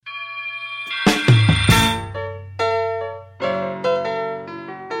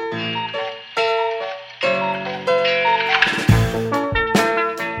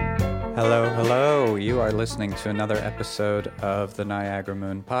listening to another episode of the Niagara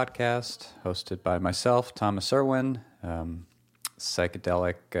Moon podcast, hosted by myself, Thomas Irwin,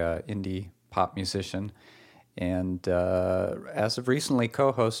 psychedelic indie pop musician, and as of recently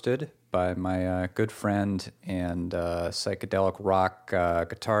co-hosted by my good friend and psychedelic rock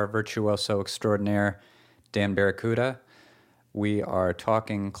guitar virtuoso extraordinaire, Dan Barracuda. We are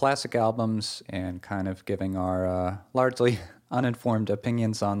talking classic albums and kind of giving our largely uninformed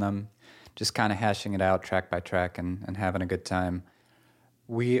opinions on them, just kind of hashing it out track by track and having a good time.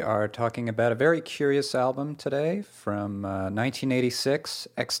 We are talking about a very curious album today from 1986,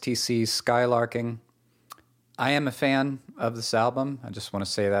 XTC's Skylarking. I am a fan of this album. I just want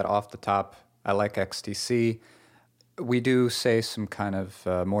to say that off the top. I like XTC. We do say some kind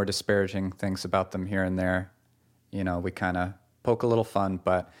of more disparaging things about them here and there. You know, we kind of poke a little fun,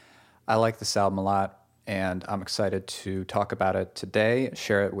 but I like this album a lot, and I'm excited to talk about it today,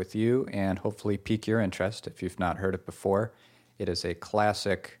 share it with you, and hopefully pique your interest if you've not heard it before. It is a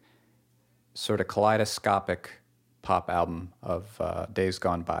classic, sort of kaleidoscopic pop album of days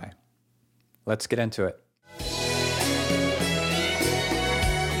gone by. Let's get into it.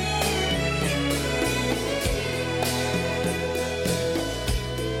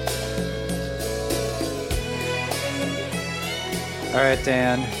 All right,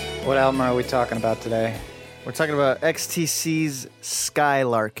 Dan, what album are we talking about today? We're talking about XTC's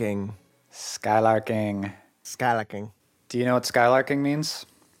Skylarking. Skylarking. Do you know what skylarking means?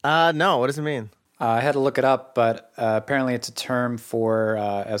 No, what does it mean? I had to look it up, but apparently it's a term for,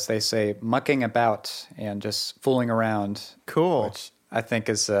 as they say, mucking about and just fooling around. Cool. Which I think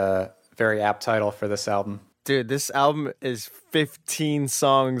is a very apt title for this album. Dude, this album is 15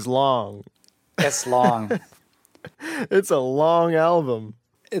 songs long. It's long. It's a long album.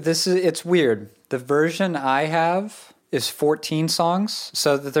 It's weird. The version I have is 14 songs,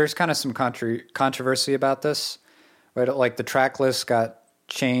 so there's kind of some controversy about this. Right? Like the track list got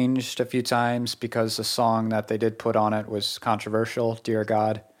changed a few times because the song that they did put on it was controversial, Dear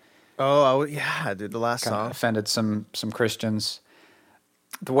God. Oh, yeah, dude, the last Kind of song. offended some Christians.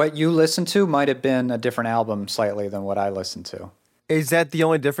 What you listened to might have been a different album slightly than what I listened to. Is that the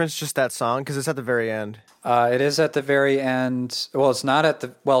only difference, just that song? Because it's at the very end. It is at the very end. Well, it's not at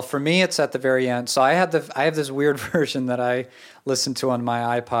the... Well, for me, it's at the very end. So I have this weird version that I listened to on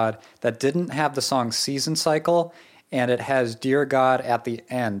my iPod that didn't have the song Season Cycle, and it has Dear God at the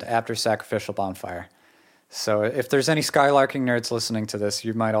end after Sacrificial Bonfire. So if there's any Skylarking nerds listening to this,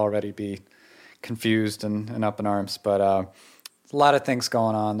 you might already be confused and up in arms. But a lot of things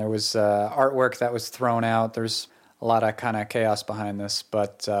going on. There was artwork that was thrown out. There's a lot of kind of chaos behind this,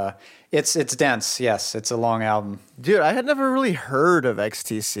 but it's dense. Yes, it's a long album. Dude, I had never really heard of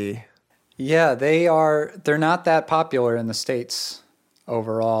XTC. Yeah, they're not that popular in the States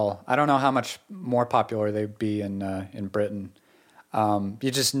overall. I don't know how much more popular they'd be in Britain. You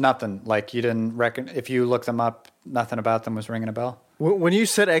just nothing. Like you didn't reckon if you look them up, nothing about them was ringing a bell. When you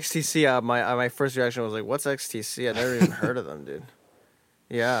said XTC, my first reaction was like, what's XTC? I never even heard of them, dude.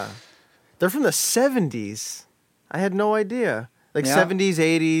 Yeah. They're from the 70s. I had no idea. Like 70s,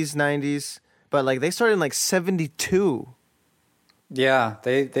 80s, 90s. But like they started in like 72. Yeah,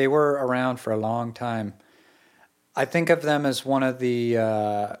 they were around for a long time. I think of them as one of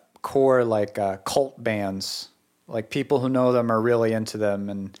the core like cult bands. Like people who know them are really into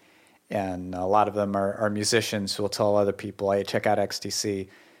them, and a lot of them are musicians who will tell other people, hey, check out XTC.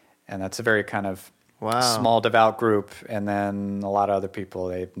 And that's a very kind of small, devout group. And then a lot of other people,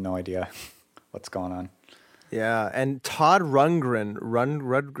 they have no idea what's going on. Yeah, and Todd Rundgren.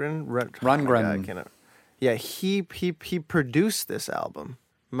 Yeah, he produced this album.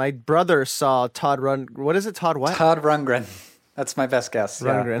 My brother saw Todd Rundgren. What is it, Todd what? Todd Rundgren. That's my best guess.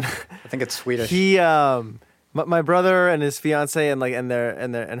 Rundgren. Yeah. I think it's Swedish. My brother and his fiance and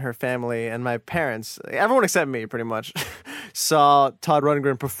her family and my parents, everyone except me pretty much, saw Todd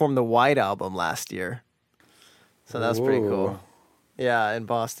Rundgren perform the White Album last year. So that was pretty cool. Yeah, in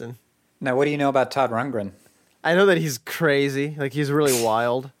Boston. Now, what do you know about Todd Rundgren? I know that he's crazy, like he's really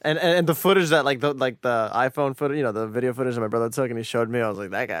wild, and the footage that like the iPhone footage, you know, the video footage that my brother took and he showed me, I was like,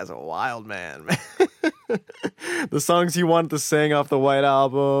 that guy's a wild man. The songs he wanted to sing off the White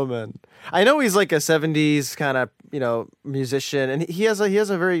Album, and I know he's like a '70s kind of, you know, musician, and he has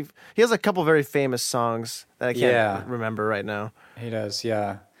a couple very famous songs that I can't remember right now. He does,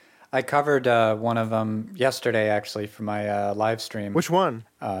 yeah. I covered one of them yesterday actually for my live stream. Which one?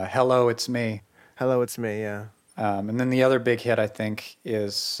 Hello, It's Me. Hello, It's Me, yeah. And then the other big hit, I think,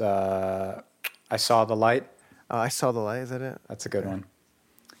 is I Saw the Light. I Saw the Light, is that it? That's a good one.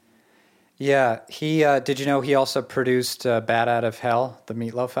 Yeah, he did you know he also produced Bat Out of Hell, the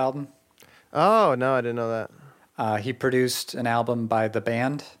Meatloaf album? Oh, no, I didn't know that. He produced an album by the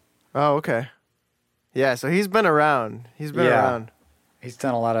band. Oh, okay. Yeah, so he's been around. He's been around. He's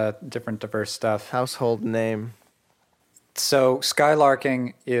done a lot of different diverse stuff. Household name. So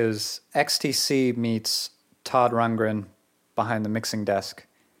Skylarking is XTC meets Todd Rundgren behind the mixing desk.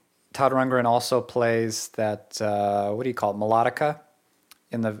 Todd Rundgren also plays that, what do you call it, melodica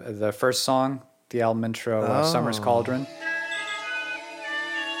in the first song, the album intro, Summer's Cauldron.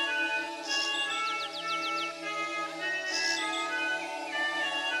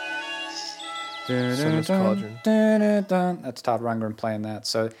 Summer's Cauldron. That's Todd Rundgren playing that.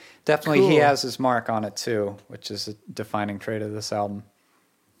 So definitely he has his mark on it too, which is a defining trait of this album.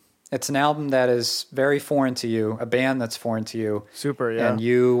 It's an album that is very foreign to you, a band that's foreign to you. Super, yeah. And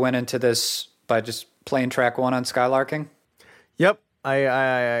you went into this by just playing track 1 on Skylarking? Yep.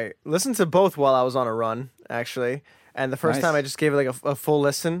 I listened to both while I was on a run, actually. And the first time I just gave it like a full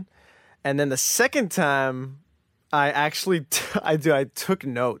listen. And then the second time I actually I took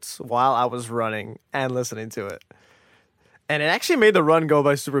notes while I was running and listening to it. And it actually made the run go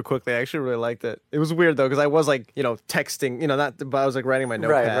by super quickly. I actually really liked it. It was weird though, because I was like, texting, but I was like writing my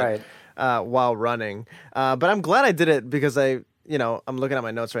notepad while running. But I'm glad I did it because I'm looking at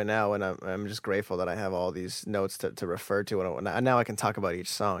my notes right now, and I'm just grateful that I have all these notes to refer to. And now I can talk about each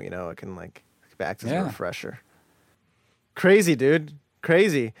song. I can like act as a refresher. Crazy, dude.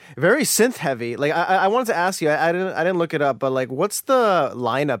 Crazy. Very synth heavy. Like I wanted to ask you, I didn't look it up, but like what's the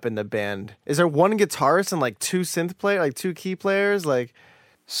lineup in the band? Is there one guitarist and like two two key players? Like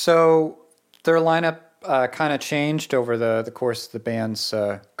so their lineup kind of changed over the course of the band's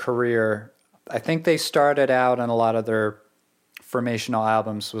career. I think they started out on a lot of their formational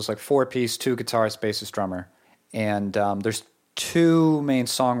albums was like 4-piece, 2 guitarists, bassist, drummer. And there's 2 main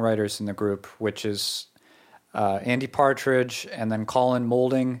songwriters in the group, which is Andy Partridge, and then Colin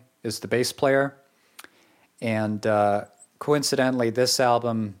Moulding is the bass player. And coincidentally, this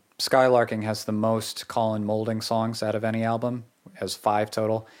album, Skylarking, has the most Colin Moulding songs out of any album. It has 5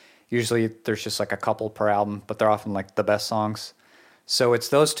 total. Usually there's just like a couple per album, but they're often like the best songs. So it's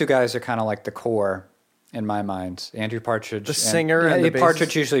those 2 guys are kind of like the core in my mind. Andrew Partridge. The singer and the bassist.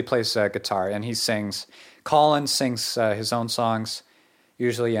 Partridge usually plays guitar, and he sings. Colin sings his own songs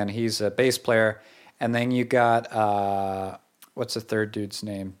usually, and he's a bass player. And then you got, what's the third dude's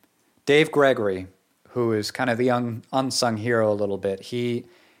name? Dave Gregory, who is kind of the unsung hero a little bit. He's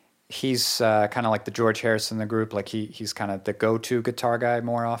kind of like the George Harrison in the group. Like he's kind of the go-to guitar guy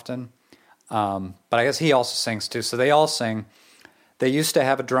more often. But I guess he also sings too. So they all sing. They used to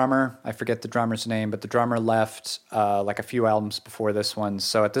have a drummer. I forget the drummer's name, but the drummer left like a few albums before this one.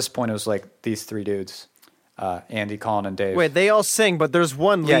 So at this point, it was like these 3 dudes. Andy, Colin, and Dave. Wait, they all sing, but there's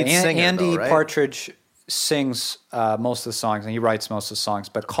one lead singer. Andy though, right? Partridge sings most of the songs, and he writes most of the songs.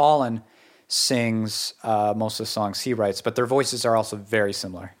 But Colin sings most of the songs he writes. But their voices are also very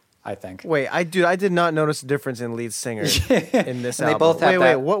similar, I think. Wait, I did not notice a difference in lead singer in this album. They both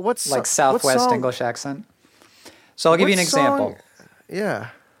have what's like Southwest English accent. So I'll give you an example. Yeah.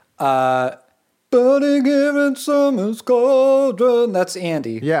 Burning here in summer's cauldron. That's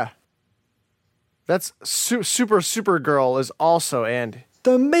Andy. Yeah. That's Super Girl is also Andy.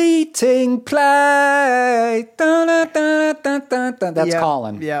 The meeting play. That's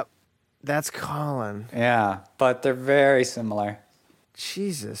Colin. Yep. That's Colin. Yeah, but they're very similar.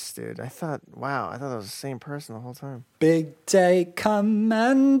 Jesus, dude. I thought that was the same person the whole time. Big day come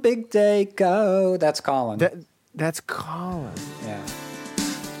and big day go. That's Colin. That's Colin. Yeah.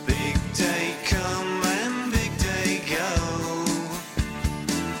 Big day come and big day go.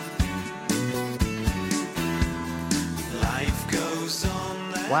 Life goes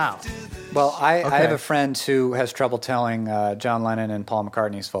on. Wow. Well, I have a friend who has trouble telling John Lennon and Paul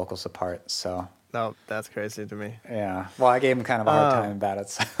McCartney's vocals apart. So. No, that's crazy to me. Yeah. Well, I gave him kind of a hard time about it.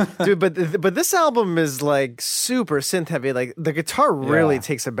 So. Dude, but this album is like super synth heavy. Like the guitar really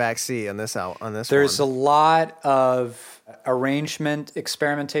takes a backseat on this There's a lot of arrangement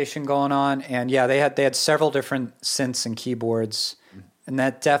experimentation going on, and they had several different synths and keyboards, and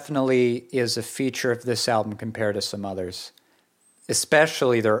that definitely is a feature of this album compared to some others.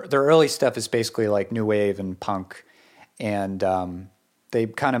 Especially their early stuff is basically like new wave and punk, and they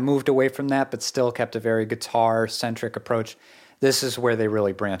kind of moved away from that, but still kept a very guitar-centric approach. This is where they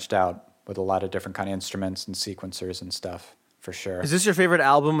really branched out with a lot of different kind of instruments and sequencers and stuff, for sure. Is this your favorite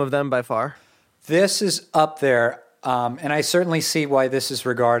album of them by far? This is up there, and I certainly see why this is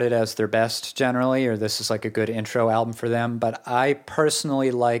regarded as their best generally, or this is like a good intro album for them, but I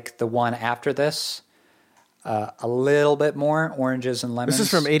personally like the one after this. a little bit more, Oranges and Lemons. This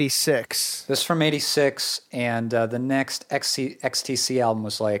is from '86. This is from 86, and the next XTC album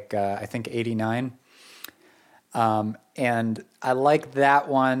was like, I think 89. And I like that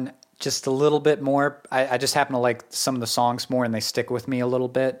one just a little bit more. I just happen to like some of the songs more, and they stick with me a little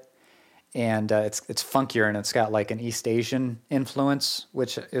bit. And it's funkier, and it's got like an East Asian influence,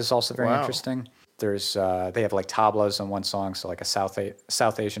 which is also very interesting. There's they have like tablas on one song, so like a South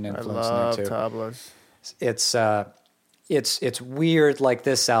Asian influence in there too. Tablas. It's weird like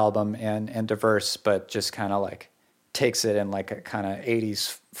this album and diverse, but just kind of like takes it in like a kind of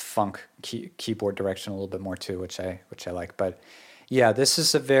 80s funk keyboard direction a little bit more too, which I like. But yeah, this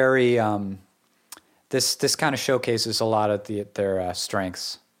is a very this kind of showcases a lot of their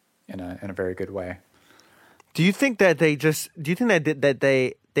strengths in a very good way. Do you think that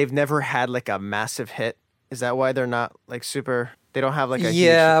they've never had like a massive hit? Is that why they're not like super? They don't have like a huge...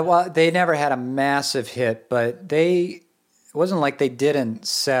 well, they never had a massive hit, but it wasn't like they didn't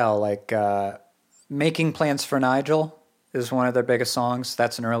sell. Like Making Plans for Nigel is one of their biggest songs.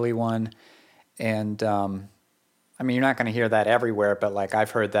 That's an early one. And I mean, you're not going to hear that everywhere, but like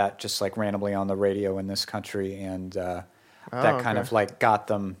I've heard that just like randomly on the radio in this country, and that kind of like got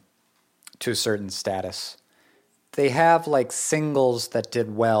them to a certain status. They have like singles that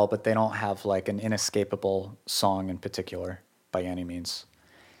did well, but they don't have like an inescapable song in particular by any means.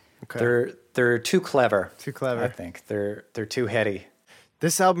 Okay. They're too clever. Too clever. I think they're too heady.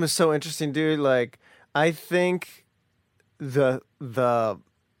 This album is so interesting, dude. Like I think the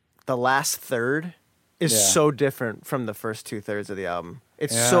last third is so different from the first 2/3 of the album.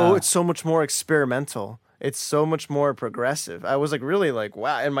 It's so much more experimental. It's so much more progressive. I was like really like,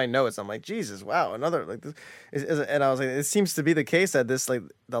 wow. In my notes, I'm like, Jesus, wow, another like this. And I was like, it seems to be the case that this like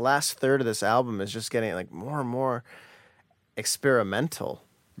the last third of this album is just getting like more and more experimental,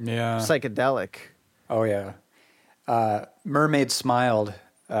 psychedelic. Oh yeah, Mermaid Smiled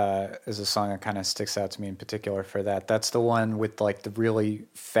is a song that kind of sticks out to me in particular for that. That's the one with like the really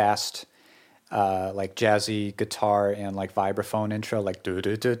fast, like jazzy guitar and like vibraphone intro, like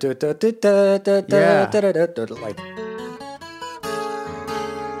like.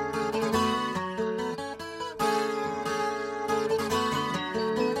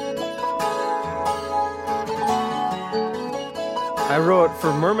 I wrote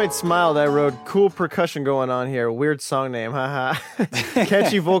for Mermaid Smiled. I wrote cool percussion going on here. Weird song name, haha.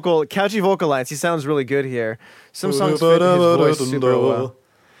 catchy vocal lines. He sounds really good here. Some songs fit his voice super well.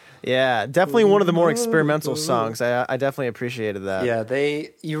 Yeah, definitely one of the more experimental songs. I definitely appreciated that. Yeah,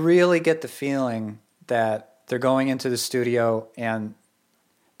 you really get the feeling that they're going into the studio and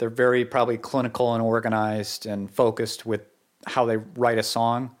they're very probably clinical and organized and focused with how they write a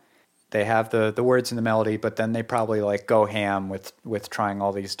song. They have the words and the melody, but then they probably like go ham with trying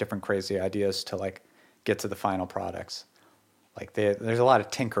all these different crazy ideas to like get to the final products. Like there's a lot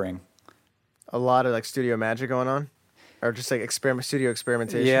of tinkering. A lot of like studio magic going on? Or just like studio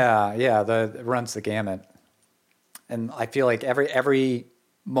experimentation? Yeah, it runs the gamut. And I feel like every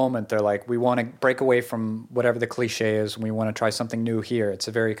moment they're like, we want to break away from whatever the cliche is, and we want to try something new here. It's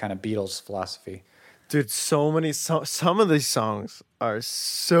a very kind of Beatles philosophy. Dude, some of these songs are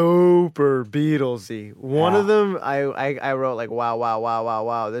super Beatlesy. One of them, I wrote like,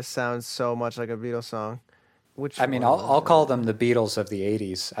 wow. This sounds so much like a Beatles song. I'll call them the Beatles of the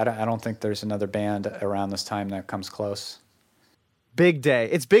 '80s. I don't think there's another band around this time that comes close. Big Day.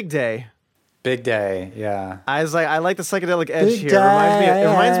 It's Big Day. Big Day, yeah. I like the psychedelic edge here. It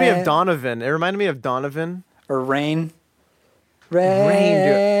reminds me of Donovan. It reminded me of Donovan. Or Rain.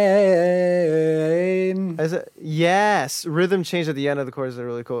 Is it? Yes. Rhythm change at the end of the chorus is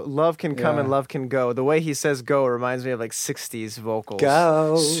really cool. Love can come and love can go. The way he says go reminds me of like 60s vocals.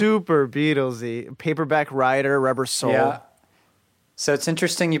 Go. Super Beatlesy. Paperback Writer, Rubber Soul. Yeah. So it's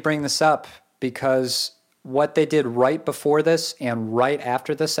interesting you bring this up because what they did right before this and right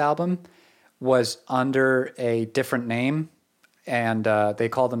after this album was under a different name, and they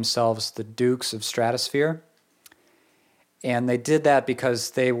call themselves the Dukes of Stratosphere. And they did that because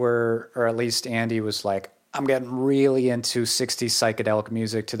they were, or at least Andy was like, I'm getting really into 60s psychedelic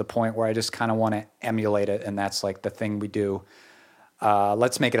music to the point where I just kind of want to emulate it, and that's like the thing we do.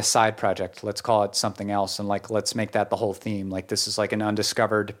 Let's make it a side project. Let's call it something else, and like let's make that the whole theme. Like this is like an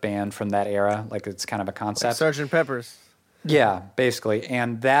undiscovered band from that era. Like it's kind of a concept. Like Sgt. Pepper's. Yeah, basically.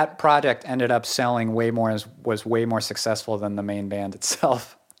 And that project ended up selling way more, was way more successful than the main band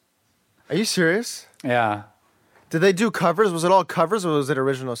itself. Are you serious? Yeah. Did they do covers? Was it all covers or was it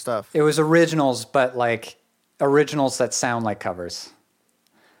original stuff? It was originals, but like originals that sound like covers.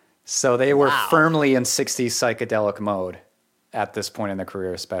 So they were firmly in 60s psychedelic mode at this point in their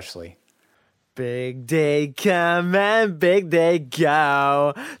career, especially. Big day come and big day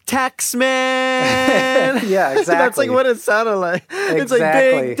go. Taxman. Yeah, exactly. That's like what it sounded like. It's like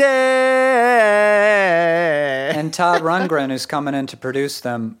Exactly. big day. And Todd Rundgren, who's coming in to produce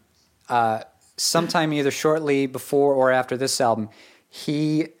them, sometime either shortly before or after this album,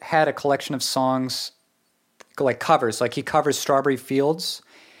 he had a collection of songs, like covers. Like he covers Strawberry Fields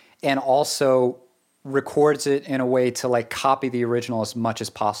and also records it in a way to like copy the original as much as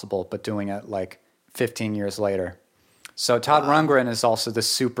possible, but doing it like 15 years later. So Todd Rundgren is also the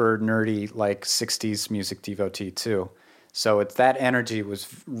super nerdy like 60s music devotee too. So it's that energy was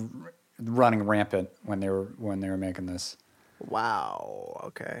running rampant when they were making this. Wow.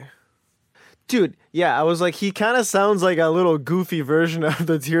 Okay. Dude, yeah, I was like, he kind of sounds like a little goofy version of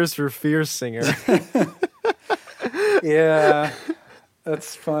the Tears for Fears singer. Yeah,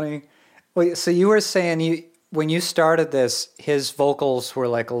 that's funny. Well, so you were saying when you started this, his vocals were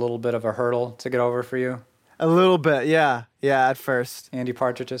like a little bit of a hurdle to get over for you? A little bit, yeah. Yeah, at first. Andy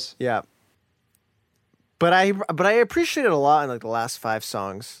Partridge's? Yeah. But I appreciate it a lot in like the last 5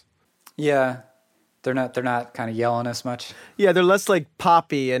 songs. Yeah. They're not kind of yelling as much. Yeah, they're less like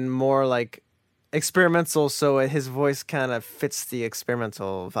poppy and more like experimental, so his voice kind of fits the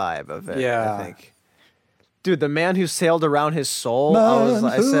experimental vibe of it, Yeah. I think. Dude, the man who sailed around his soul.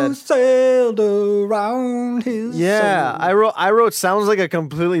 I said, sailed around his yeah. soul. I wrote sounds like a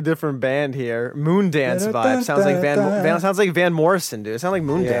completely different band here. Moondance vibe sounds like Van Morrison, dude. It sounds like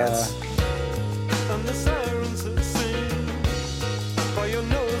Moondance. And the sirens that sing by your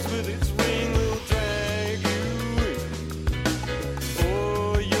nose with its ring will drag you in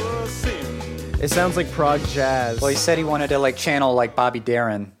for your sin. It sounds like prog jazz. Well, he said he wanted to like channel like Bobby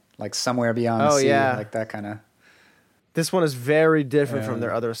Darin, like Somewhere Beyond the Oh, Sea, yeah. like that kind of. This one is very different Yeah. from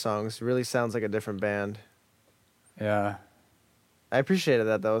their other songs. It really sounds like a different band. Yeah. I appreciated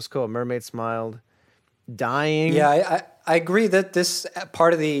that though. It was cool. Mermaid Smiled. Dying. Yeah, I agree that this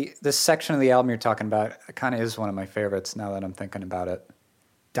part of this section of the album you're talking about kind of is one of my favorites now that I'm thinking about it.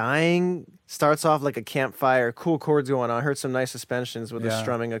 Dying starts off like a campfire. Cool chords going on. I heard some nice suspensions with the Yeah.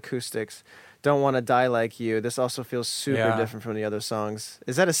 strumming acoustics. Don't Want to Die Like You. This also feels super Yeah. different from the other songs.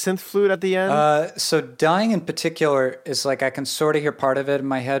 Is that a synth flute at the end? So Dying in particular is like I can sort of hear part of it in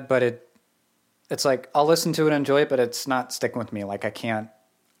my head, but it's like I'll listen to it and enjoy it, but it's not sticking with me. Like I can't.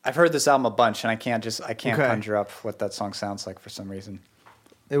 I've heard this album a bunch, and I can't Okay. conjure up what that song sounds like for some reason.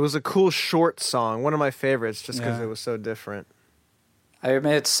 It was a cool short song. One of my favorites just because Yeah. it was so different. I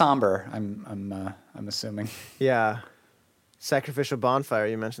mean, it's somber. I'm assuming. Yeah. Sacrificial Bonfire,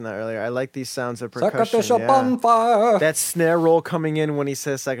 you mentioned that earlier. I like these sounds of percussion. Sacrificial yeah. bonfire. That snare roll coming in when he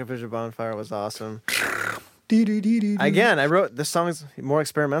says Sacrificial Bonfire was awesome. Again, I wrote the song's more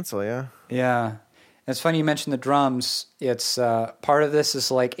experimental, yeah. Yeah. It's funny you mentioned the drums. It's part of this is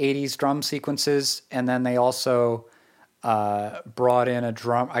like 80s drum sequences, and then they also brought in a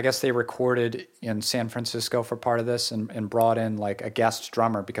drum. I guess they recorded in San Francisco for part of this and brought in like a guest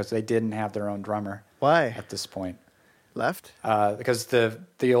drummer because they didn't have their own drummer Why? at this point. Left? Because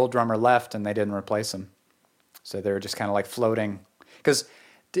the old drummer left and they didn't replace him. So they were just kind of like floating. Because,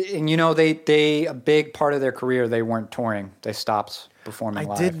 and you know, they a big part of their career, they weren't touring. They stopped performing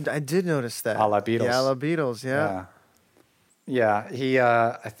live. I did notice that. A la Beatles. Yeah, a la Beatles, yeah. Yeah, he,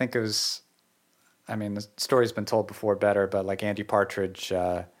 I think it was, I mean, the story's been told before better, but like Andy Partridge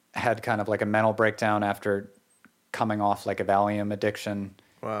had kind of like a mental breakdown after coming off like a Valium addiction.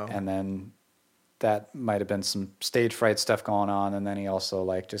 Wow. And then that might have been some stage fright stuff going on. And then he also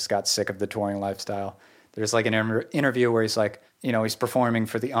like just got sick of the touring lifestyle. There's like an interview where he's like, you know, he's performing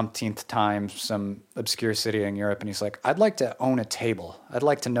for the umpteenth time, some obscure city in Europe. And he's like, I'd like to own a table. I'd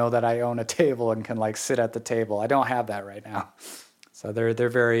like to know that I own a table and can like sit at the table. I don't have that right now. So they're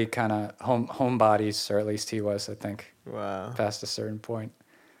very kind of homebodies, or at least he was, I think, Wow. past a certain point.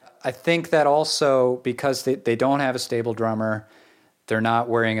 I think that also because they don't have a stable drummer, they're not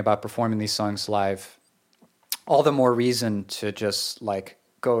worrying about performing these songs live. All the more reason to just like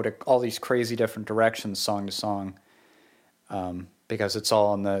go to all these crazy different directions, song to song, because it's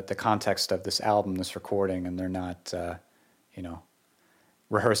all in the context of this album, this recording, and they're not,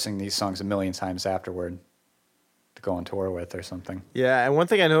 rehearsing these songs a million times afterward to go on tour with or something. Yeah, and one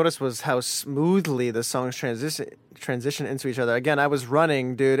thing I noticed was how smoothly the songs transition into each other. Again, I was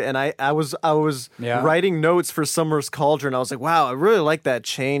running, dude, and I was Yeah. writing notes for Summer's Cauldron. I was like, wow, I really like that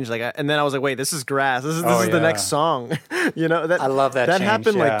change. And then I was like, wait, this is Grass. This is Oh, the yeah. next song. You know, that I love that That change,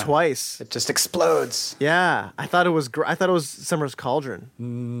 happened yeah. like twice. It just explodes. Yeah, I thought it was Summer's Cauldron.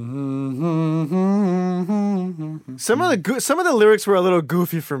 Some of the lyrics were a little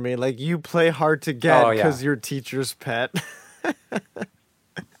goofy for me. Like, you play hard to get Oh, yeah. because your teacher's pet.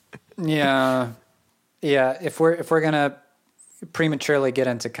 Yeah, yeah. If we're gonna prematurely get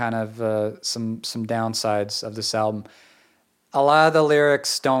into kind of some downsides of this album, a lot of the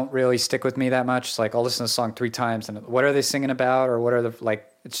lyrics don't really stick with me that much. It's like I'll listen to the song 3 times, and what are they singing about, or what are the like?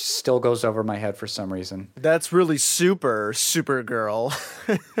 It just still goes over my head for some reason. That's really super girl.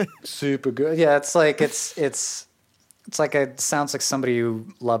 Super good. Yeah, it's like it's like it sounds like somebody who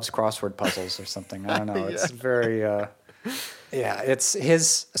loves crossword puzzles or something. I don't know. It's very yeah. It's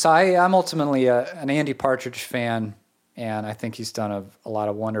his. So I'm ultimately an Andy Partridge fan, and I think he's done a lot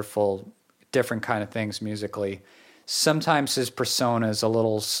of wonderful, different kind of things musically. Sometimes his persona is a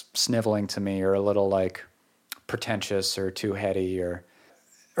little sniveling to me, or a little like pretentious or too heady. Or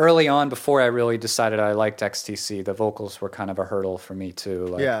early on, before I really decided I liked XTC, the vocals were kind of a hurdle for me too.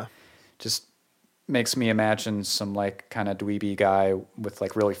 Like, just makes me imagine some like kind of dweeby guy with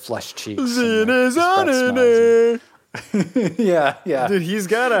like really flushed cheeks. And, like, yeah. Dude, he's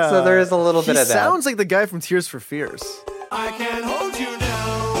got a. So there is a little bit of that. He sounds like the guy from Tears for Fears. I can hold you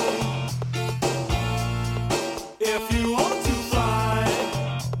down if you want to fly.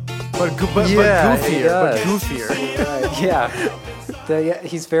 But he goofier. does. But goofier. Yeah,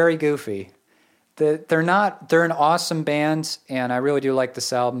 he's very goofy. They're an awesome band, and I really do like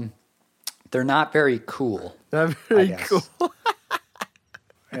this album. They're not very cool. Not very cool.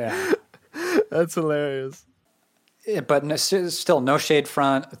 Yeah, That's hilarious. yeah, but still, no shade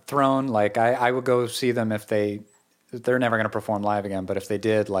thrown. Like I would go see them if they're never going to perform live again. But if they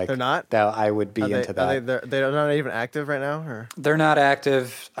did, like They're not? that I would be into that. They're not even active right now, or They're not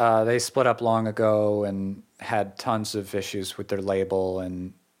active. They split up long ago and had tons of issues with their label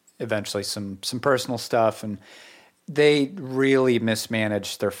and eventually some personal stuff. And they really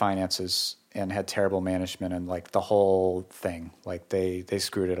mismanaged their finances and had terrible management and like the whole thing. Like they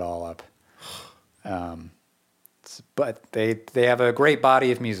screwed it all up. But they have a great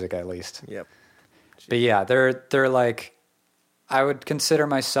body of music at least. Yep. But yeah, they're like, I would consider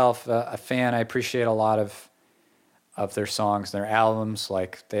myself a fan. I appreciate a lot of their songs, their albums.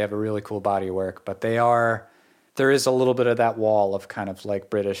 Like they have a really cool body of work, but there is a little bit of that wall of kind of like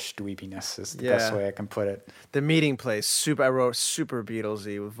British dweebiness is the best way I can put it. The Meeting Place, I wrote super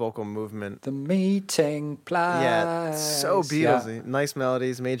Beatlesy with vocal movement. The Meeting Place. Yeah, so Beatlesy. Yeah. Nice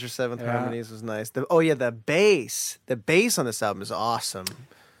melodies, major seventh harmonies was nice. The bass on this album is awesome.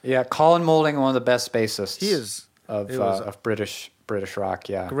 Yeah, Colin Moulding, one of the best bassists. He is of British rock.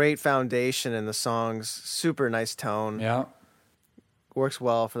 Yeah, great foundation in the songs. Super nice tone. Yeah. Works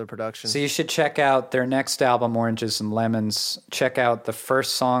well for the production. So you should check out their next album, Oranges and Lemons. Check out the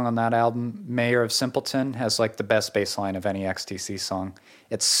first song on that album, Mayor of Simpleton, has like the best bass line of any XTC song.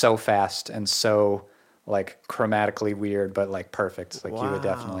 It's so fast and so like chromatically weird, but like perfect. Like you would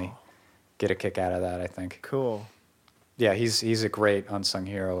definitely get a kick out of that, I think. Cool. Yeah, he's a great unsung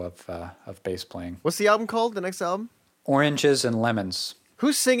hero of bass playing. What's the album called? The next album? Oranges and Lemons.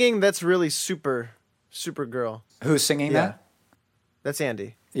 Who's singing? That's really super girl. Who's singing that? That's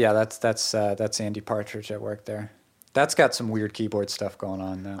Andy. Yeah, that's Andy Partridge at work there. That's got some weird keyboard stuff going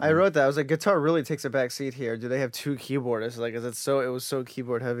on. I wrote that. I was like, guitar really takes a back seat here. Do they have 2 keyboardists? Like, it was so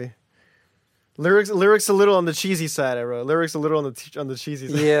keyboard heavy. Lyrics a little on the cheesy side. I wrote lyrics a little on the cheesy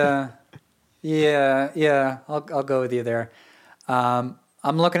side. Yeah. I'll go with you there. I'm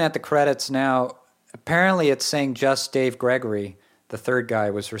looking at the credits now. Apparently, it's saying just Dave Gregory, the third guy,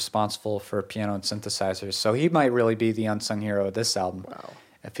 was responsible for piano and synthesizers. So he might really be the unsung hero of this album. Wow.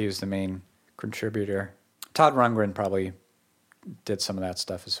 If he was the main contributor. Todd Rundgren probably did some of that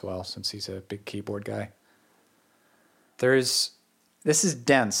stuff as well, since he's a big keyboard guy. This is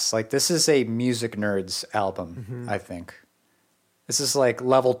dense. Like, this is a music nerd's album, I think. This is like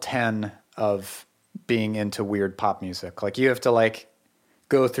level 10 of being into weird pop music. Like, you have to like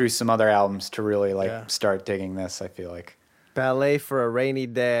go through some other albums to really start digging this, I feel like. Ballet for a Rainy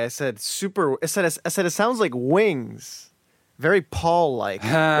Day. I said it sounds like Wings. Very Paul-like.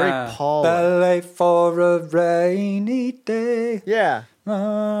 Very Paul. Ballet for a Rainy Day. Yeah.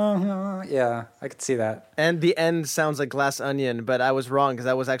 Yeah, I could see that. And the end sounds like Glass Onion, but I was wrong because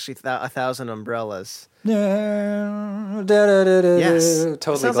that was actually 1,000 Umbrellas. Yes.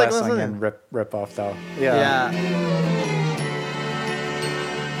 Totally sounds Glass like Onion rip off though. Yeah.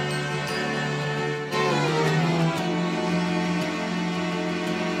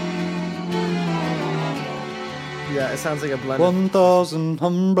 Yeah, it sounds like a blend. 1,000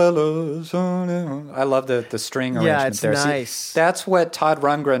 umbrellas. I love the string arrangement. Yeah, it's there. nice. See, that's what Todd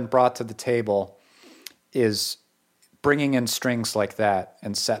Rundgren brought to the table, is bringing in strings like that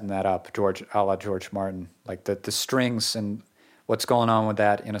and setting that up, a la George Martin. Like the strings and what's going on with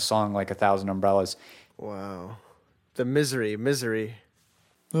that in a song like 1,000 Umbrellas. Wow. The misery.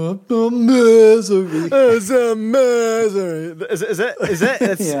 Misery. It's a misery.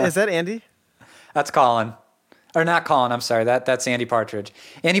 Yeah. Is that Andy? That's Colin. Or not Colin, I'm sorry. That's Andy Partridge.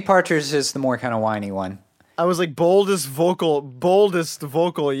 Andy Partridge is the more kind of whiny one. I was like boldest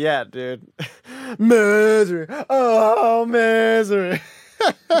vocal yet, dude. Misery. Oh, misery.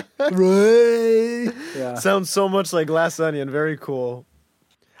 Right. Yeah. Sounds so much like Glass Onion. Very cool.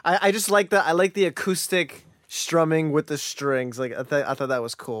 I just like that. I like the acoustic strumming with the strings. Like I thought that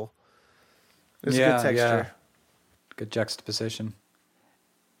was cool. It's good texture. Yeah. Good juxtaposition.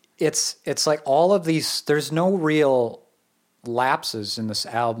 It's like all of these. There's no real lapses in this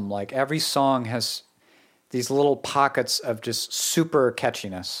album. Like every song has these little pockets of just super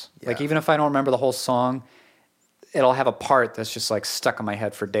catchiness. Yeah. Like even if I don't remember the whole song, it'll have a part that's just like stuck in my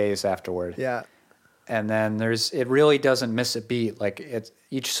head for days afterward. Yeah. And then it really doesn't miss a beat. Like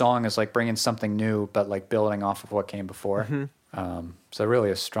each song is like bringing something new, but like building off of what came before. So it really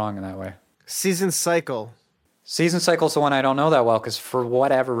is strong in that way. Season Cycle. Season Cycle's the one I don't know that well because for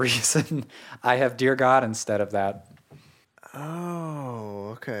whatever reason, I have Dear God instead of that.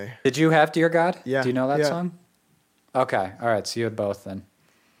 Oh, okay. Did you have Dear God? Yeah. Do you know that Yeah. song? Okay. All right. So you had both then.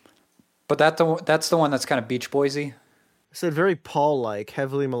 But that's the one that's kind of Beach Boysy. I said very Paul-like,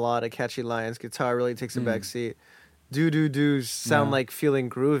 heavily melodic, catchy lines. Guitar really takes a back seat. Do sound like Feeling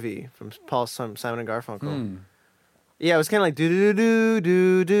Groovy from Simon and Garfunkel. Yeah, it was kind of like do.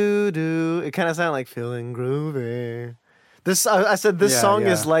 It kind of sounded like Feeling Groovy. I said this song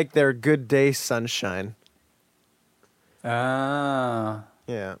is like their Good Day Sunshine. Ah.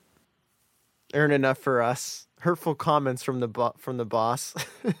 Yeah. Earn Enough for Us. Hurtful comments from the boss.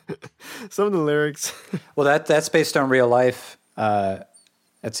 Some of the lyrics. Well, that's based on real life.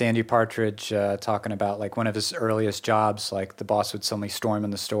 It's Andy Partridge talking about like one of his earliest jobs. Like the boss would suddenly storm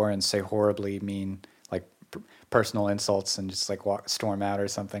in the store and say horribly mean, like personal insults and just like storm out or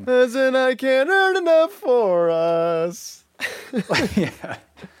something. As in, I can't earn enough for us. Yeah.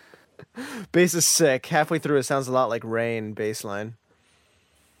 Bass is sick. Halfway through, it sounds a lot like Rain bass line.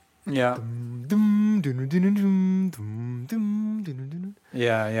 Yeah.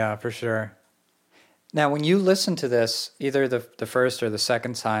 Yeah, for sure. Now, when you listen to this, either the first or the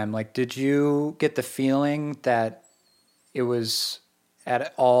second time, like, did you get the feeling that it was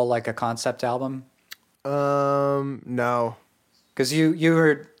at all like a concept album? No. Because you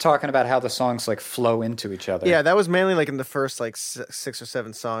were talking about how the songs like flow into each other. Yeah, that was mainly like in the first like 6 or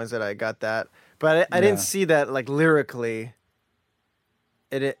 7 songs that I got that, but I didn't see that like lyrically.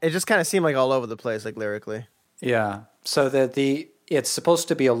 It just kind of seemed like all over the place, like lyrically. Yeah. So it's supposed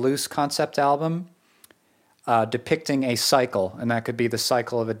to be a loose concept album depicting a cycle, and that could be the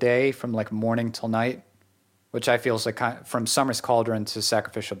cycle of a day from like morning till night, which I feel is like from Summer's Cauldron to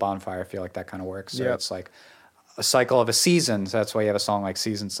Sacrificial Bonfire. I feel like that kind of works. So it's like a cycle of a season. So that's why you have a song like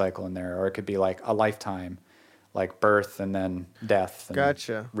Season Cycle in there, or it could be like a lifetime, like birth and then death. And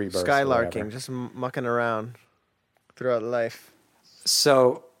Gotcha. Rebirth. Skylarking, just mucking around throughout life.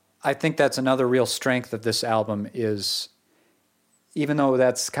 So I think that's another real strength of this album is, even though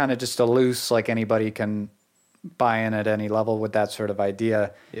that's kind of just a loose, like anybody can buy in at any level with that sort of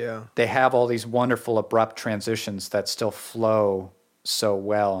idea. Yeah. They have all these wonderful abrupt transitions that still flow so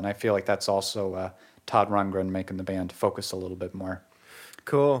well. And I feel like that's also Todd Rundgren making the band focus a little bit more.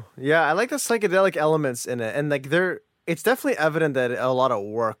 Cool. Yeah, I like the psychedelic elements in it. And like it's definitely evident that a lot of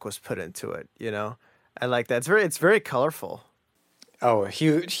work was put into it, you know? I like that. It's very colorful. Oh, a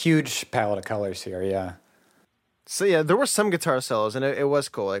huge palette of colors here, yeah. So yeah, there were some guitar solos, and it was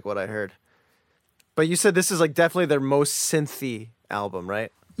cool, like what I heard. But you said this is like definitely their most synthy album,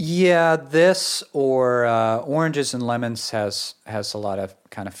 right? Yeah, this or Oranges and Lemons has a lot of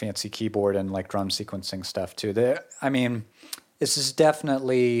kind of fancy keyboard and like drum sequencing stuff too. This is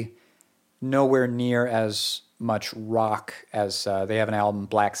definitely nowhere near as much rock as they have an album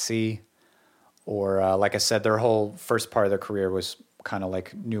Black Sea, or like I said, their whole first part of their career was kind of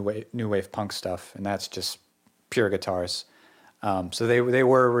like new wave punk stuff, and that's just pure guitars. So they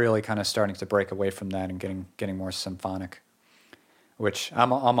were really kind of starting to break away from that and getting more symphonic, which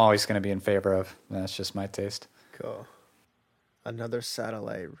I'm always going to be in favor of. That's just my taste. Cool. Another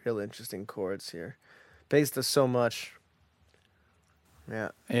Satellite. Real interesting chords here. Bass does so much. Yeah.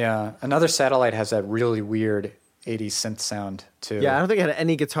 Yeah. Another Satellite has that really weird 80s synth sound too. Yeah, I don't think it had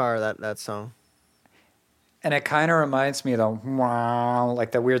any guitar that song. And it kind of reminds me of the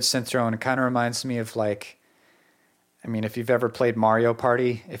like that weird synth drone. It kind of reminds me of like, I mean, if you've ever played Mario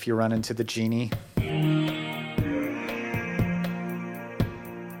Party, if you run into the genie.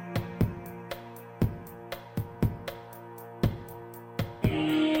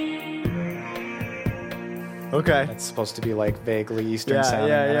 Okay. It's supposed to be like vaguely Eastern Yeah, sounding.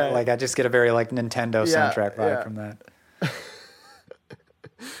 yeah, yeah. Like I just get a very like Nintendo Yeah, soundtrack vibe yeah. from that.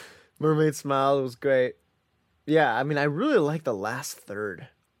 Mermaid Smile was great. Yeah, I mean, I really like the last third.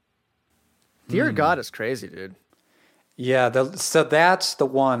 Dear God is crazy, dude. Yeah, so that's the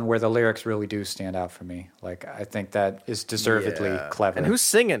one where the lyrics really do stand out for me. Like I think that is deservedly Yeah. clever. And who's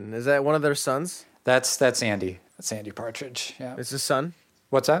singing? Is that one of their sons? That's Andy. That's Andy Partridge. Yeah. It's his son?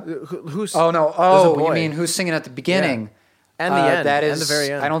 What's that? Who's... Oh no! There's a Oh, you boy. mean who's singing at the beginning? And the end. That is. And the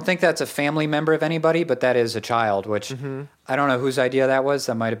very end. I don't think that's a family member of anybody, but that is a child. Which I don't know whose idea that was.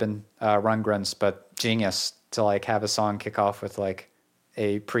 That might have been Rundgren's, but genius to like have a song kick off with like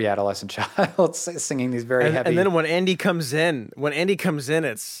a pre-adolescent child singing these very heavy. And then when Andy comes in,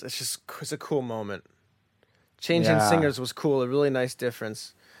 it's a cool moment. Changing Yeah. singers was cool. A really nice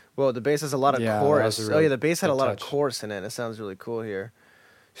difference. Well, the bass has a lot of Yeah, that chorus. was a really the bass had a good lot touch. of chorus in it. It sounds really cool here.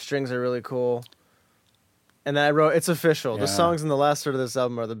 Strings are really cool. And then I wrote, it's official. Yeah. The songs in the last third of this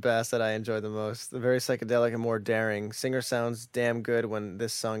album are the best that I enjoy the most. They're very psychedelic and more daring. Singer sounds damn good when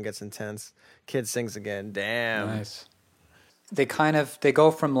this song gets intense. Kid sings again. Damn. Nice. They go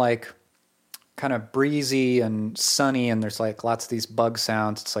from like kind of breezy and sunny, and there's like lots of these bug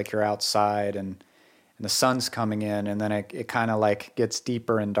sounds. It's like you're outside and the sun's coming in, and then it kind of like gets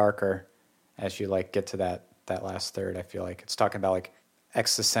deeper and darker as you like get to that last third. I feel like it's talking about like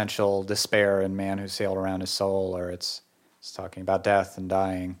existential despair and man who sailed around his soul, or it's talking about death and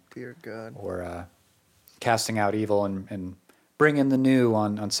dying, Dear God. or casting out evil and bringing the new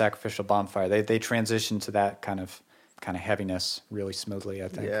on sacrificial bonfire. They transition to that kind of heaviness really smoothly, I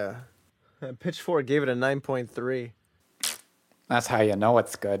think. Yeah. Pitchfork gave it a 9.3. That's how you know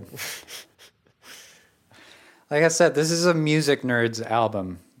it's good. Like I said, this is a music nerd's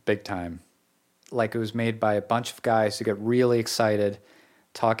album, big time. Like it was made by a bunch of guys who get really excited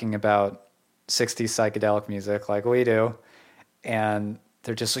talking about 60s psychedelic music like we do. And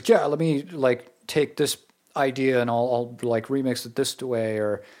they're just like, yeah, let me like take this idea and I'll like remix it this way,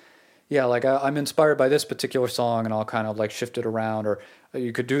 or yeah, like I'm inspired by this particular song and I'll kind of like shift it around, or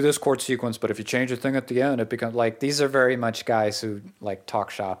you could do this chord sequence, but if you change the thing at the end, it becomes like, these are very much guys who like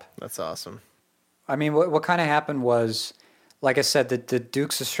talk shop. That's awesome. I mean, what kind of happened was, like I said, the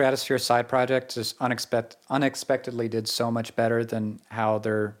Dukes of Stratosphere side project just unexpectedly did so much better than how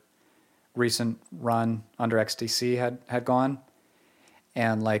their recent run under XTC had gone.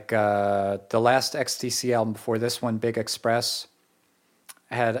 And like the last XTC album before this one, Big Express,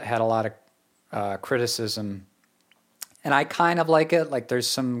 had a lot of criticism, and I kind of like it. Like there's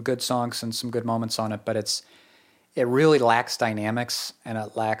some good songs and some good moments on it, but it really lacks dynamics and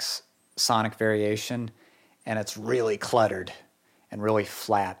it lacks sonic variation, and it's really cluttered and really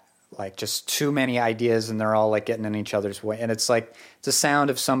flat. Like just too many ideas, and they're all like getting in each other's way. And it's like it's a sound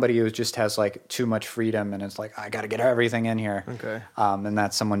of somebody who just has like too much freedom, and it's like, I got to get everything in here. Okay. And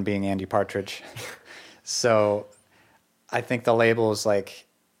that's someone being Andy Partridge. So I think the label is like,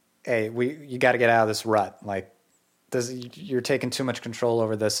 hey, you got to get out of this rut. Like you're taking too much control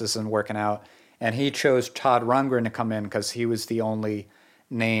over this. This isn't working out. And he chose Todd Rundgren to come in because he was the only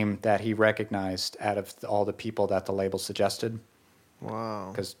name that he recognized out of all the people that the label suggested. Wow.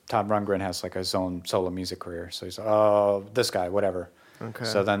 Because Todd Rundgren has like his own solo music career. So he's like, oh, this guy, whatever. Okay.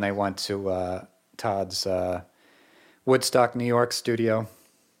 So then they went to Todd's Woodstock, New York studio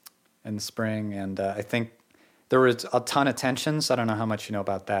in the spring. And I think there was a ton of tensions. I don't know how much you know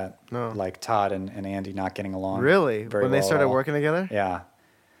about that. No. Like Todd and Andy not getting along. Really? very When they well at started all. working together? Yeah.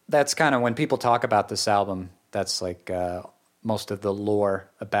 That's kind of when people talk about this album, that's like most of the lore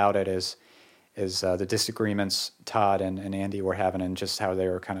about it is the disagreements Todd and Andy were having, and just how they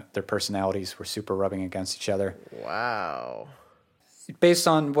were their personalities were super rubbing against each other. Wow. Based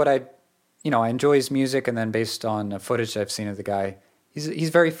on what I enjoy his music, and then based on the footage I've seen of the guy, he's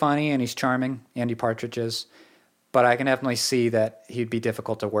very funny and he's charming, Andy Partridge is. But I can definitely see that he'd be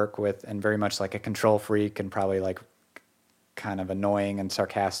difficult to work with, and very much like a control freak, and probably like kind of annoying and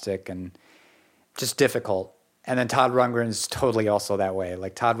sarcastic and just difficult. And then Todd Rundgren is totally also that way.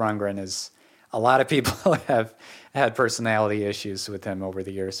 Like Todd Rundgren is, a lot of people have had personality issues with him over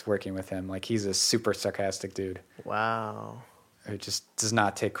the years working with him. Like he's a super sarcastic dude Wow. who just does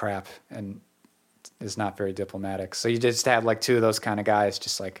not take crap and is not very diplomatic. So you just have like two of those kind of guys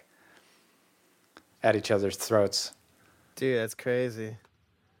just like at each other's throats. Dude, that's crazy.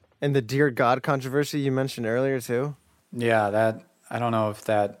 And the Dear God controversy you mentioned earlier too? Yeah, that I don't know if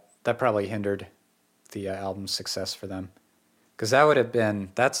that probably hindered the album's success for them, because that would have been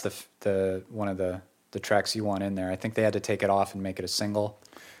the one of the tracks you want in there. I think they had to take it off and make it a single.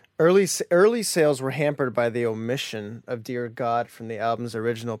 Early sales were hampered by the omission of "Dear God" from the album's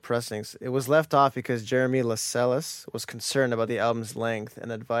original pressings. It was left off because Jeremy Lascelles was concerned about the album's length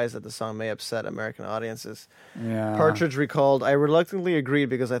and advised that the song may upset American audiences. Yeah. Partridge recalled, "I reluctantly agreed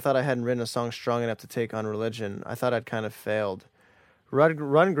because I thought I hadn't written a song strong enough to take on religion. I thought I'd kind of failed."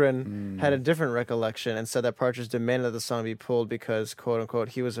 Rundgren had a different recollection and said that Partridge demanded that the song be pulled because, quote-unquote,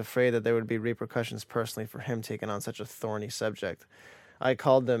 he was afraid that there would be repercussions personally for him taking on such a thorny subject. I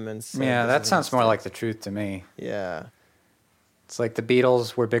called them and said... Yeah, "This that is a sounds more mistake." like the truth to me. Yeah. It's like the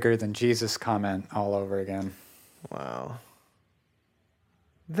Beatles were bigger than Jesus comment all over again. Wow.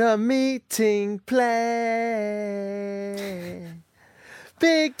 The meeting place.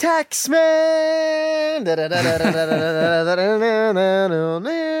 Big Taxman.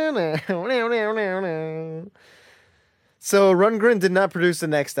 So Rundgren did not produce the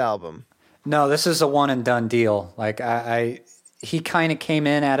next album. No, this is a one and done deal. Like he kind of came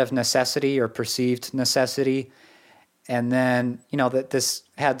in out of necessity or perceived necessity, and then that this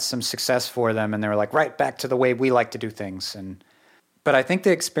had some success for them, and they were like, right back to the way we like to do things. But I think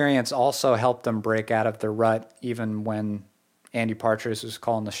the experience also helped them break out of the rut, even when Andy Partridge was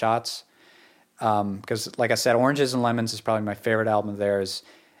calling the shots. Because, like I said, Oranges and Lemons is probably my favorite album of theirs.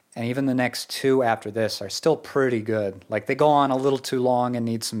 And even the next two after this are still pretty good. Like, they go on a little too long and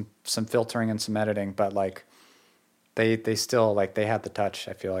need some filtering and some editing, but, like, they still, like, they had the touch,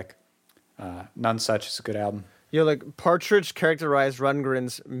 I feel like. None Such is a good album. Like, Partridge characterized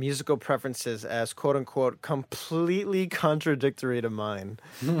Rundgren's musical preferences as, quote-unquote, completely contradictory to mine.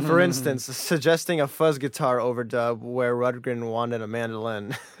 For instance, suggesting a fuzz guitar overdub where Rundgren wanted a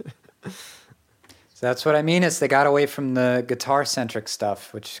mandolin. So that's what I mean is they got away from the guitar-centric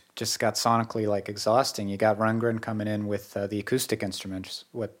stuff, which just got sonically, like, exhausting. You got Rundgren coming in with the acoustic instruments,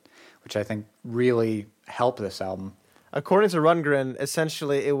 which I think really helped this album. According to Rundgren,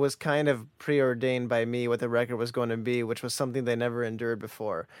 essentially it was kind of preordained by me what the record was going to be, which was something they never endured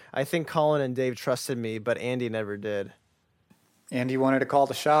before. I think Colin and Dave trusted me, but Andy never did. Andy wanted to call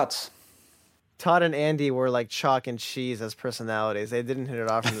the shots. Todd and Andy were like chalk and cheese as personalities. They didn't hit it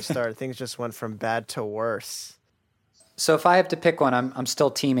off from the start. Things just went from bad to worse. So if I have to pick one, I'm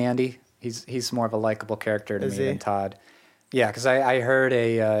still Team Andy. He's more of a likable character to me than Todd. Yeah, because I heard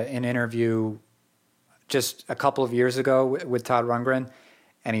an interview just a couple of years ago with Todd Rundgren,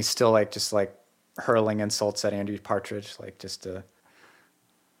 and he's still just hurling insults at Andy Partridge, just to...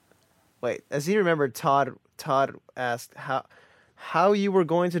 Wait, as he remembered, Todd asked how you were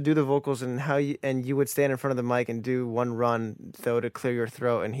going to do the vocals and you would stand in front of the mic and do one run though to clear your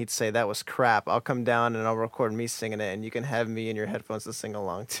throat, and he'd say that was crap. I'll come down and I'll record me singing it, and you can have me in your headphones to sing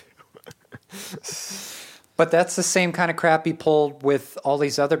along too. But that's the same kind of crap he pulled with all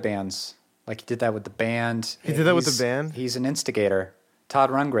these other bands. Like, he did that with the band. He did that with the band? He's an instigator.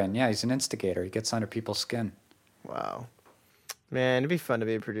 Todd Rundgren, yeah, he's an instigator. He gets under people's skin. Wow. Man, it'd be fun to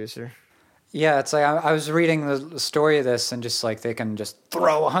be a producer. Yeah, it's like I was reading the story of this, and just like they can just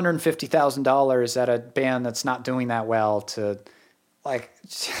throw $150,000 at a band that's not doing that well to, like,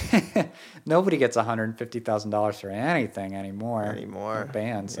 nobody gets $150,000 for anything anymore. Not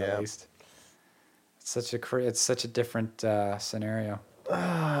bands, yeah. at least. It's such a different scenario.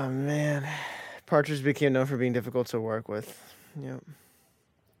 Oh, man. Partridge became known for being difficult to work with. Yep.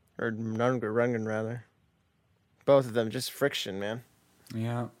 Or Rundgren, rather. Both of them, just friction, man.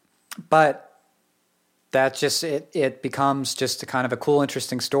 Yeah. But that just, it becomes just a kind of a cool,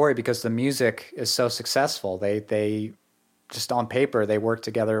 interesting story because the music is so successful. They just on paper, they work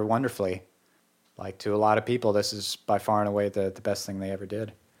together wonderfully. Like, to a lot of people, this is by far and away the best thing they ever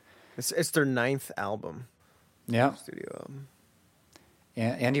did. It's their 9th album. Yeah. Studio album.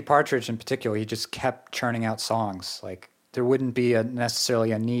 Andy Partridge in particular, he just kept churning out songs. Like, there wouldn't be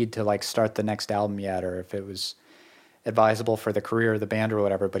necessarily a need to start the next album yet, or if it was advisable for the career of the band or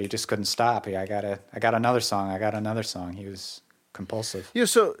whatever, but he just couldn't stop. I got another song. He was compulsive. Yeah,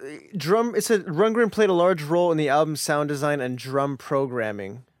 so it said Rundgren played a large role in the album's sound design and drum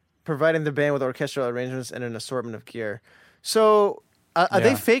programming, providing the band with orchestral arrangements and an assortment of gear. So are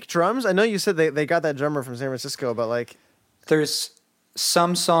they fake drums? I know you said they got that drummer from San Francisco, but there's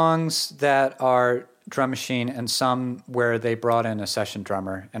some songs that are drum machine and some where they brought in a session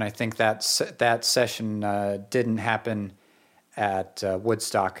drummer. And I think that session didn't happen at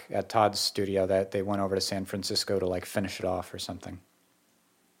Woodstock, at Todd's studio, that they went over to San Francisco to finish it off or something.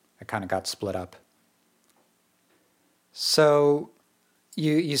 It kind of got split up. So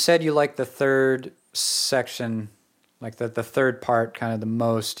you said you like the third section, like the third part kind of the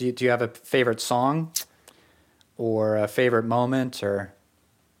most. Do you have a favorite song? Or a favorite moment, or?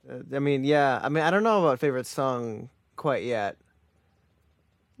 I don't know about favorite song quite yet.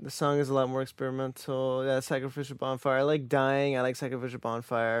 The song is a lot more experimental. Yeah, Sacrificial Bonfire. I like Dying. I like Sacrificial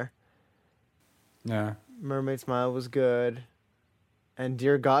Bonfire. Yeah. Mermaid Smile was good. And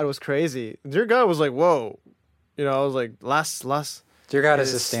Dear God was crazy. Dear God was like, whoa. You know, I was like, last. Dear God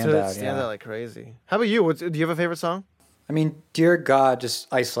is it a stood- standout. Stand Yeah. out like crazy. How about you? Do you have a favorite song? I mean, Dear God, just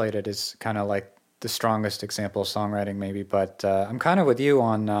isolated is kind of like the strongest example of songwriting, maybe. But I'm kind of with you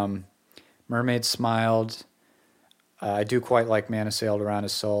on Mermaid Smiled. I do quite like Man Who Sailed Around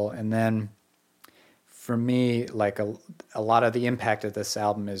His Soul. And then for me, like a lot of the impact of this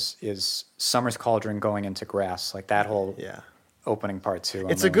album is Summer's Cauldron going into Grass. Like that whole opening part, too.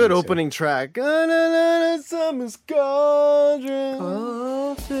 It's a good opening track. Summer's Cauldron.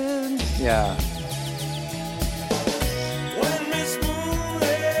 Yeah. When Miss Moon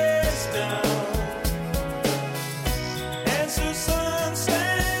lays down and Susan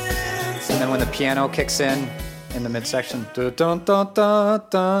stands And then when the piano kicks in the midsection, dun dun dun dun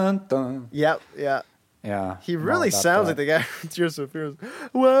dun dun. Yep, yeah. Yeah. He I'm all really about sounds that. like the guy from Tears for Fears.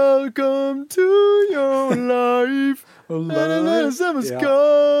 Welcome to your life. Summer's Yeah.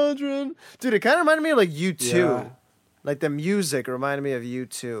 Cauldron. Dude, it kind of reminded me of like U2. Yeah. Like the music reminded me of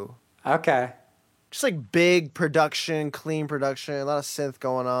U2. Okay. Just like big production, clean production, a lot of synth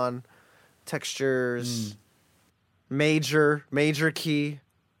going on, textures, major key,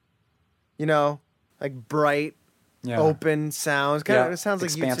 you know, like bright, Yeah. open sounds. Kind Yeah. of, it sounds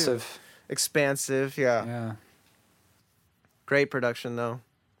like expansive. U2. Expansive, yeah. Yeah. Great production though.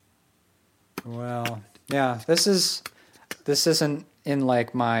 Well, yeah. This isn't in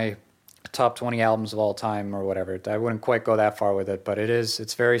like my top 20 albums of all time or whatever. I wouldn't quite go that far with it, but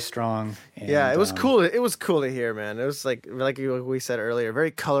it's very strong. And, Yeah, it was cool. It was cool to hear, man. It was like we said earlier,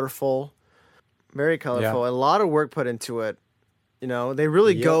 very colorful, very colorful. Yeah. A lot of work put into it. You know, they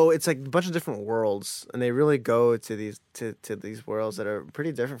really Yep. go. It's like a bunch of different worlds, and they really go to these worlds that are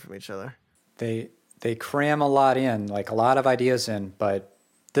pretty different from each other. They cram a lot in, like a lot of ideas in, but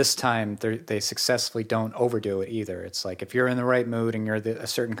this time they successfully don't overdo it either. It's like if you're in the right mood and you're a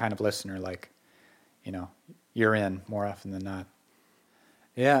certain kind of listener, like, you know, you're in more often than not.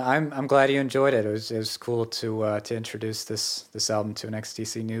 Yeah, I'm glad you enjoyed it. It was cool to introduce this album to an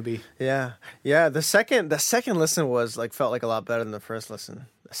XTC newbie. Yeah. The second listen felt like a lot better than the first listen.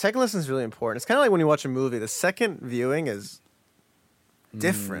 The second listen is really important. It's kind of like when you watch a movie. The second viewing is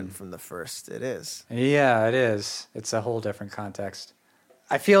different from the first. It is. Yeah, it is. It's a whole different context.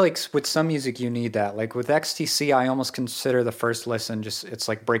 I feel like with some music you need that. Like with XTC, I almost consider the first listen it's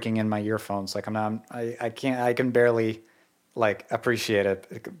like breaking in my earphones. Like I can barely like appreciate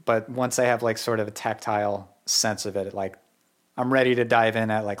it. But once I have like sort of a tactile sense of it, like I'm ready to dive in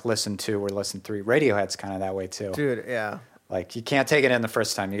at like listen 2 or listen 3. Radiohead's kind of that way too. Dude, yeah. Like you can't take it in the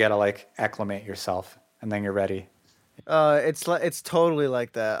first time. You got to like acclimate yourself and then you're ready. It's totally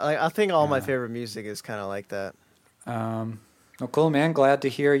like that. I think all my favorite music is kind of like that. Well, cool, man. Glad to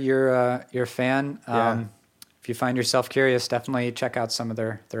hear you're a fan. Yeah. If you find yourself curious, definitely check out some of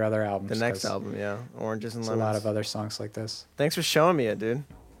their other albums. The next 'cause album, yeah, Oranges and there's a Lemons. lot of other songs like this. Thanks for showing me it, dude.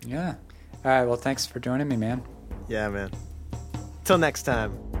 Yeah. All right. Well, thanks for joining me, man. Yeah, man. Till next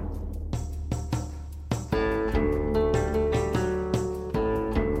time.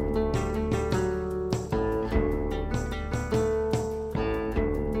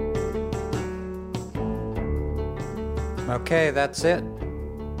 Okay, that's it.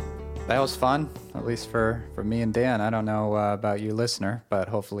 That was fun, at least for me and Dan. I don't know about you, listener, but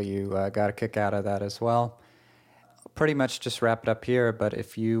hopefully you got a kick out of that as well. I'll pretty much just wrap it up here, but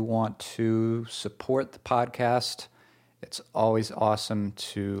if you want to support the podcast, it's always awesome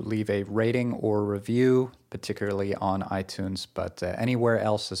to leave a rating or review, particularly on iTunes, but anywhere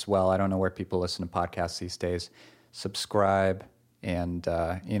else as well. I don't know where people listen to podcasts these days. Subscribe and,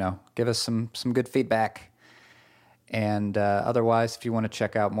 give us some good feedback. And otherwise, if you want to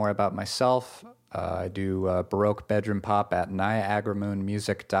check out more about myself, I do Baroque Bedroom Pop at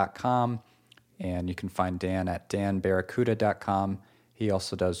niagaramoonmusic.com. And you can find Dan at danbarracuda.com. He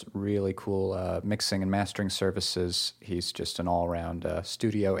also does really cool mixing and mastering services. He's just an all-around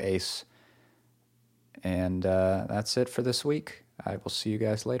studio ace. And that's it for this week. I will see you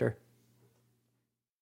guys later.